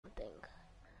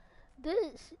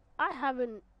I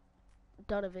haven't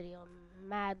done a video in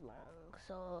mad long,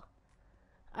 so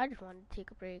I just wanted to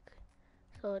take a break.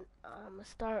 So I'm gonna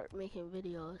start making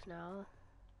videos now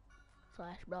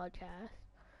slash broadcast.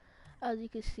 As you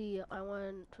can see, I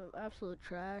went from absolute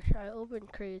trash. I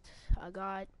opened crates. I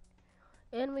got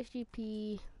Animus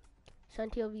GP,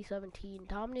 Sentio V17,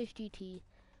 Dominus GT,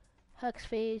 Hex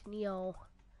Phase Neo,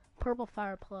 Purple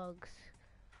Fire Plugs,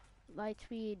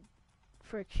 Lightspeed,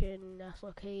 Friction,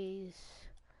 SLKs,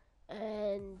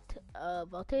 and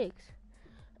Voltaics.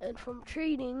 And from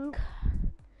trading,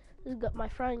 my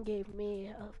friend gave me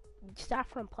a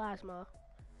Saffron Plasma,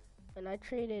 and I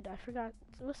traded. I forgot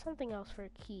it was something else for a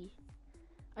key.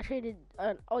 I traded.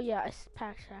 Oh yeah, I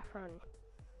packed Saffron.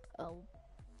 Uh,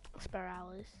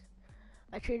 Spiralis.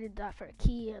 I traded that for a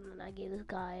key, and then I gave this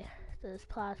guy this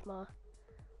Plasma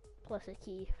plus a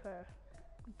key for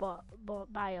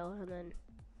Bio, and then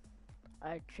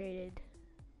I traded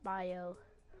Bio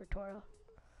for Toro.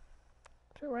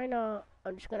 So right now,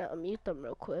 I'm just gonna unmute them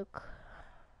real quick.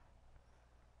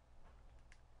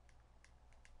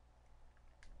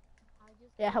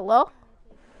 Yeah, hello?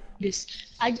 This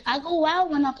I go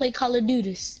wild when I play Call of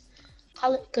Duty.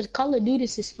 Cause Call of Duty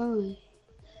is fun.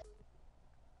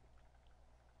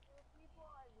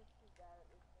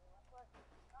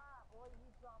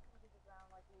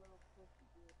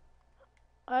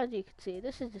 As you can see,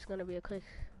 this is just gonna be a quick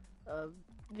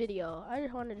video. I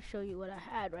just wanted to show you what I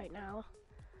had right now,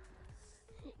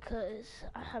 because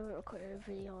I haven't recorded a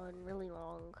video in really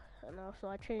long, and also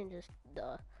I changed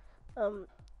the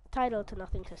title to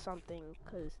Nothing to Something,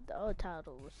 because the old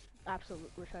title was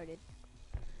absolute retarded.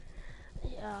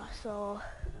 Yeah, so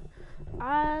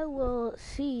I will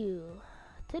see you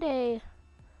today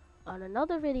on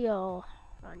another video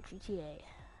on GTA.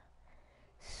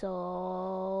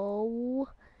 So,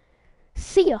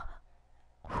 see ya!